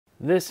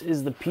This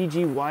is the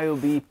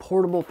PGYOB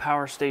Portable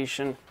Power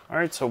Station. All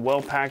right, so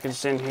well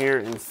packaged in here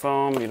in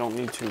foam. You don't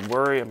need to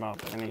worry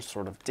about any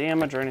sort of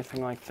damage or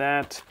anything like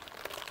that.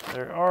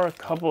 There are a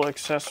couple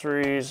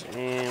accessories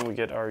and we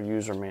get our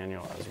user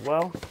manual as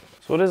well.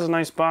 So it is a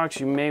nice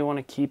box. You may want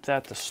to keep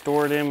that to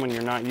store it in when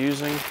you're not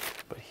using.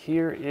 But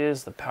here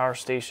is the power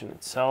station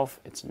itself.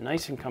 It's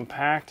nice and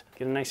compact.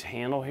 Get a nice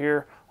handle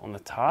here on the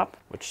top,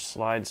 which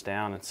slides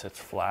down and sits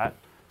flat.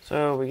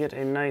 So we get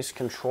a nice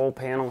control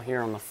panel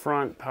here on the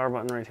front, power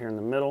button right here in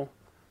the middle.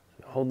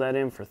 Hold that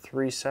in for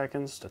 3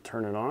 seconds to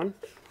turn it on.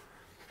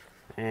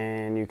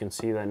 And you can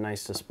see that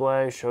nice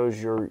display,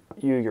 shows you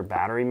your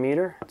battery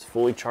meter. It's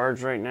fully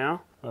charged right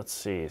now. Let's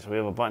see, so we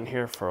have a button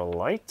here for a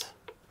light.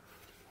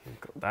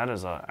 That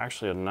is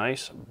actually a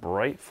nice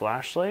bright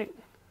flashlight.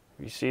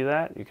 You see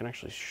that? You can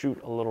actually shoot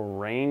a little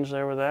range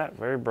there with that,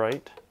 very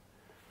bright.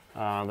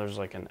 There's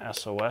like an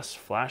SOS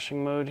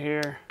flashing mode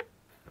here.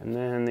 And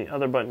then the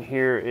other button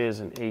here is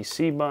an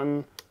AC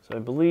button. So I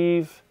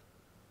believe,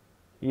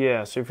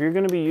 yeah, so if you're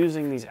going to be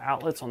using these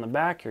outlets on the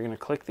back, you're going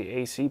to click the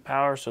AC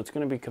power. So it's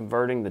going to be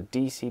converting the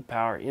DC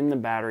power in the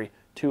battery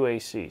to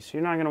AC. So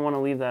you're not going to want to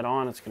leave that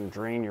on. It's going to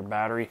drain your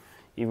battery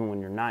even when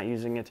you're not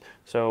using it.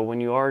 So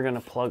when you are going to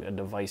plug a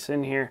device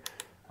in here,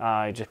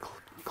 you just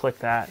click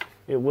that.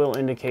 It will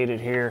indicate it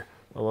here.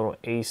 A little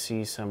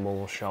AC symbol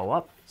will show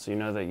up. So you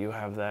know that you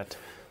have that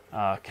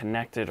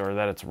connected or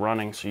that it's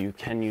running, so you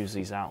can use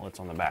these outlets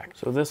on the back.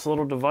 So this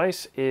little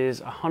device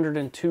is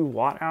 102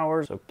 watt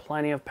hours, so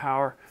plenty of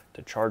power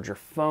to charge your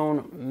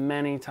phone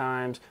many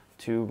times,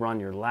 to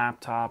run your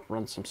laptop,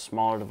 run some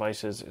smaller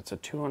devices. It's a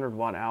 200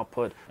 watt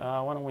output.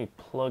 Why don't we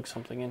plug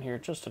something in here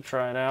just to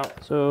try it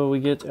out. So we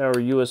get our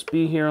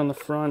USB here on the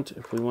front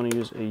if we want to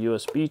use a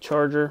USB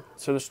charger.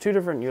 So there's two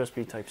different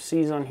USB type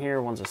C's on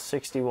here. One's a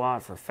 60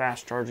 watt for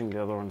fast charging,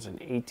 the other one's an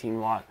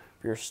 18 watt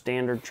for your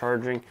standard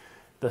charging.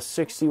 The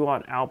 60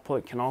 watt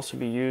output can also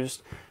be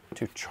used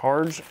to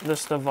charge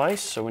this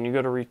device. So when you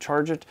go to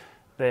recharge it,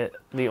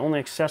 the only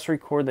accessory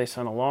cord they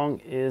send along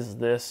is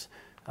this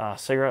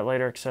cigarette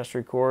lighter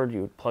accessory cord.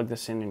 You would plug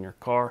this in your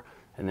car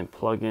and then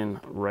plug in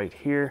right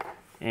here.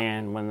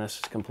 And when this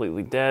is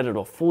completely dead,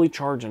 it'll fully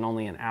charge in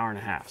only an hour and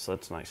a half. So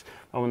that's nice.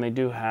 But when they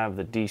do have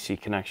the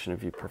DC connection,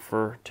 if you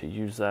prefer to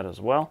use that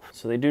as well.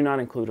 So they do not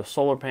include a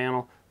solar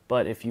panel.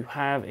 But if you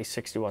have a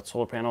 60 watt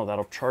solar panel,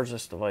 that'll charge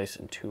this device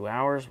in 2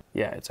 hours.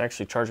 Yeah, it's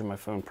actually charging my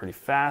phone pretty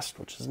fast,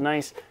 which is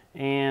nice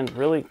and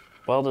really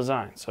well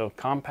designed. So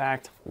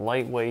compact,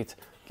 lightweight,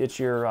 get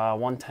your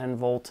 110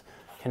 volt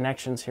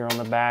connections here on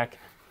the back.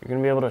 You're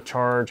gonna be able to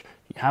charge.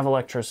 You have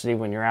electricity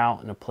when you're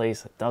out in a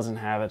place that doesn't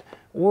have it,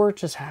 or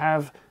just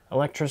have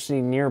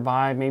electricity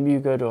nearby. Maybe you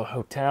go to a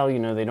hotel, you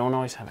know, they don't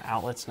always have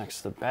outlets next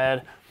to the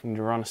bed. You need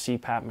to run a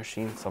CPAP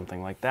machine,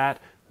 something like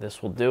that.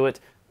 This will do it.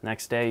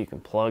 Next day, you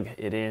can plug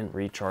it in,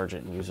 recharge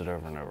it, and use it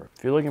over and over.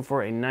 If you're looking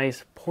for a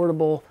nice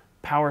portable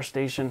power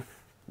station,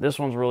 this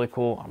one's really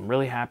cool. I'm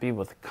really happy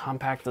with the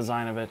compact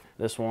design of it.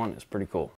 This one is pretty cool.